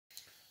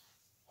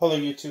Hello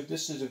YouTube,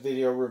 this is a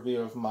video review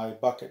of my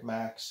Bucket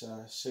Max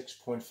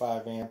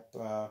 6.5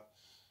 amp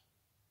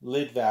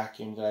lid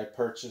vacuum that I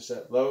purchased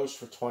at Lowe's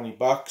for 20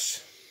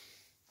 bucks.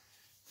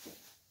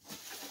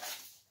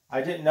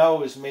 I didn't know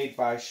it was made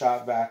by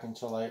Shop Vac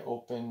until I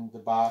opened the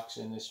box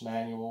and this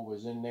manual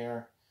was in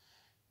there.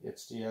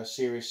 It's the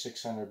Series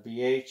 600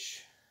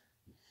 BH,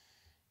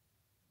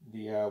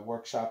 the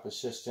Workshop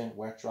Assistant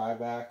Wet Dry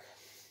Vac.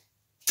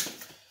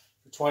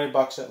 For 20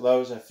 bucks at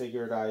Lowe's, I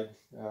figured I'd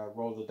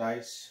roll the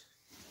dice.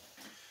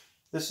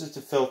 This is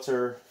the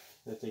filter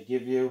that they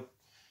give you.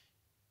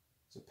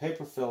 It's a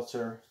paper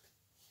filter,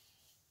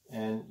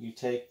 and you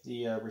take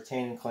the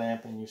retaining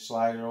clamp and you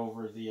slide it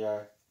over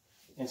the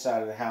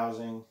inside of the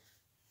housing.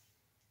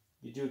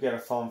 You do get a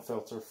foam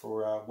filter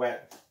for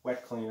wet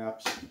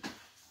cleanups.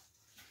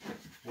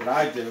 What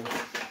I do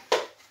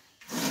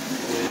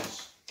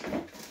is,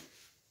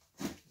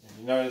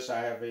 you notice I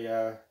have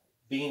a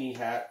beanie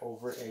hat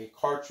over a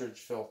cartridge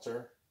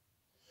filter.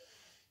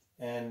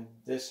 And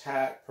this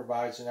hat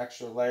provides an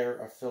extra layer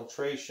of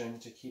filtration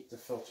to keep the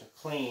filter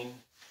clean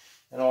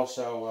and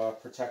also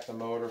protect the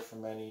motor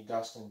from any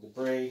dust and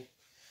debris.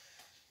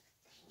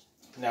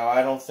 Now,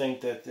 I don't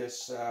think that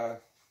this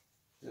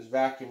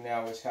vacuum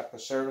now is HEPA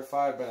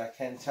certified, but I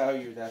can tell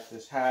you that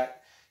this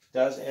hat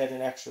does add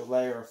an extra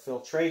layer of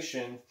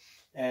filtration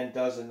and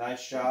does a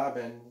nice job.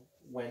 And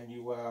when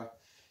you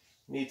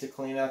need to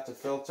clean out the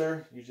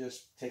filter, you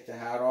just take the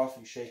hat off,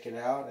 you shake it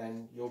out,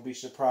 and you'll be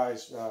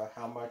surprised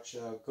how much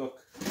gook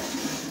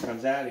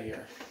comes out of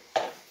here.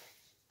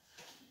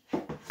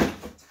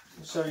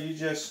 So you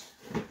just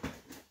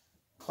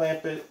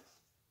clamp it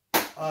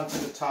onto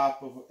the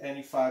top of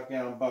any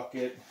 5-gallon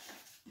bucket.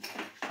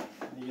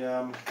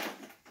 The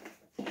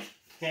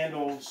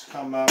handles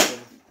come up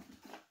and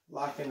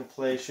lock into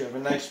place. You have a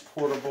nice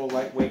portable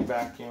lightweight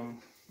vacuum.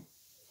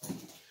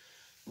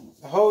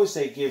 The hose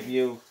they give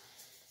you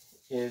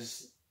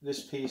is this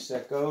piece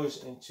that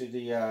goes into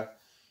the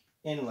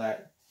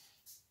inlet.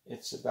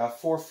 It's about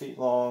 4 feet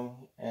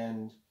long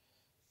and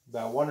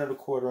about 1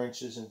 1/4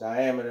 inches in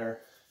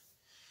diameter.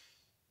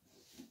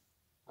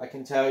 I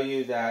can tell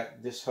you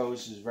that this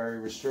hose is very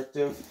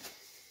restrictive.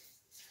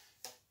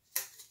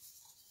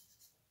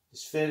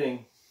 This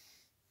fitting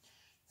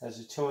has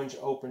a 2-inch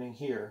opening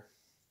here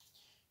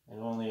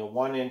and only a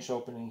 1-inch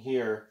opening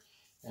here,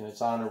 and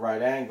it's on a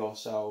right angle,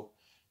 so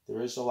there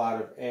is a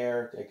lot of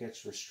air that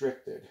gets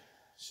restricted.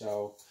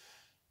 So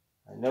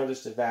I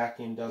noticed the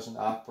vacuum doesn't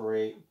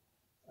operate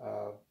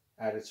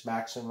at its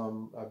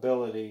maximum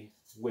ability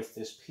with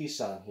this piece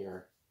on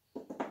here.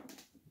 You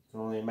can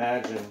only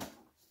imagine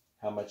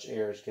how much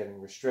air is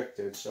getting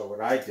restricted. So what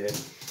I did,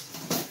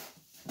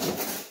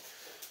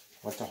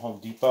 went to Home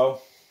Depot,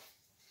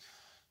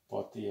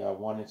 bought the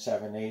 1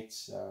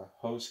 7/8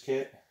 hose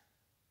kit,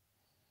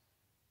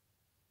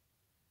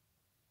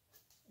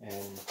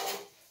 and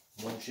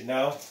wouldn't you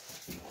know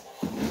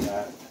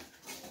that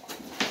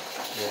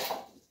it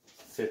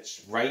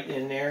fits right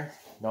in there.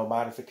 No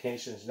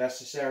modifications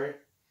necessary.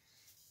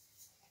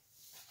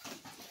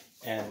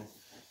 And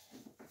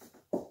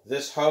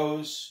this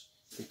hose,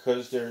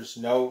 because there's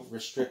no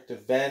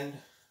restrictive bend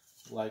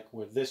like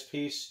with this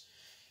piece,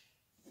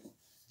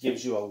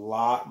 gives you a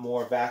lot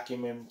more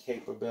vacuuming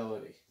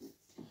capability.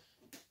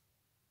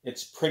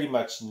 It's pretty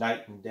much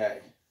night and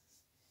day.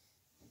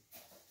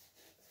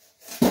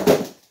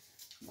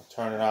 I'll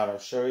turn it on, I'll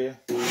show you.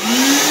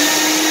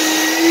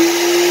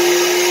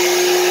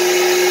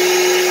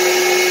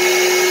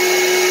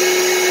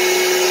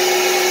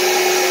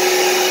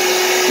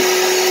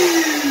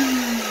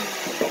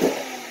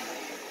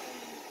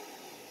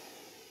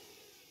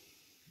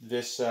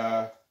 This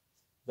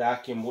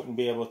vacuum wouldn't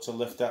be able to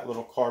lift that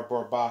little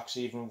cardboard box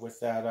even with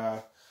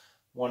that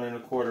 1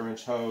 1/4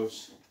 inch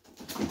hose.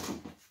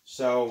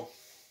 So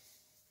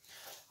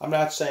I'm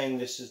not saying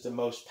this is the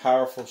most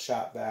powerful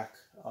shop vac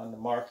on the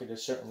market. It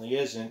certainly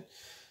isn't.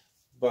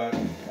 But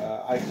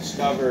I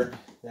discovered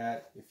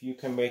that if you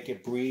can make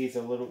it breathe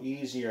a little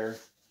easier,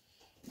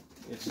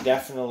 it's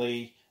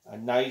definitely a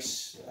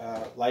nice,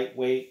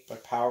 lightweight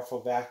but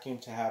powerful vacuum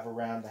to have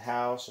around the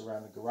house,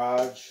 around the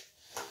garage.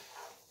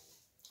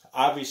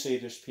 Obviously,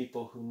 there's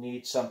people who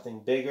need something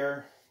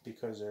bigger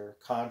because they're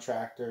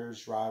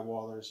contractors,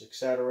 drywallers,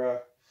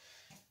 etc.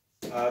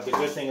 The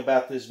good thing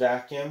about this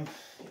vacuum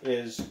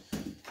is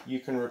you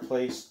can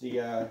replace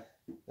the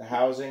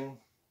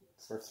housing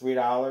for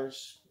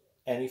 $3.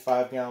 Any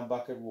 5-gallon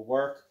bucket will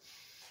work.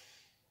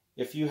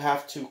 If you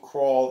have to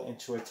crawl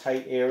into a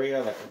tight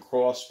area like a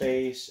crawl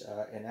space,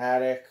 an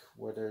attic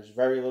where there's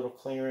very little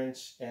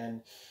clearance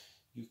and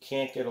you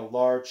can't get a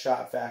large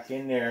shop vac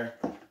in there,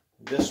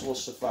 this will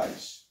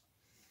suffice.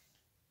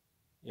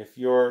 If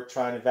you're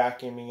trying to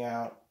vacuum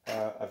out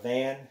a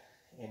van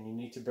and you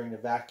need to bring the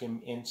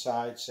vacuum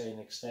inside, say an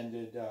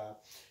extended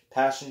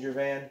passenger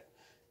van,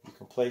 you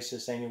can place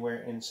this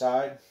anywhere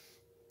inside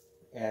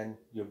and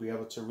you'll be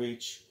able to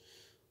reach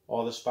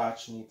all the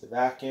spots you need to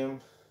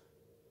vacuum.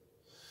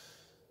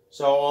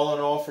 So all in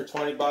all, for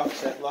 20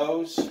 bucks at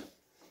Lowe's,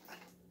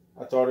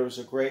 I thought it was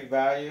a great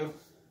value.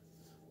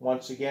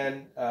 once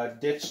again,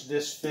 ditch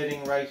this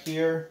fitting right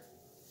here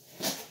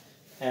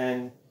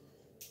and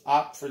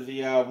opt for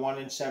the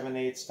 1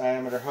 7/8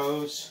 diameter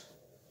hose.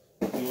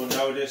 You will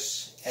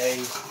notice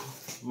a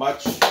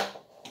much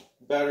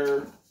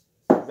better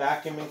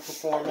vacuuming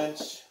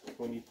performance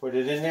when you put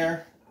it in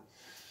there.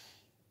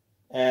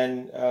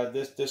 And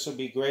this will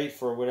be great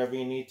for whatever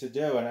you need to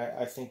do. And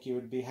I think you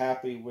would be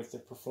happy with the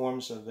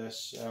performance of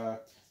this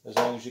as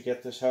long as you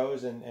get this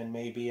hose and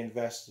maybe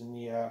invest in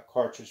the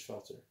cartridge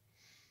filter.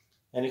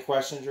 Any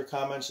questions or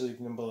comments, leave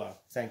them below.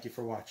 Thank you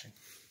for watching.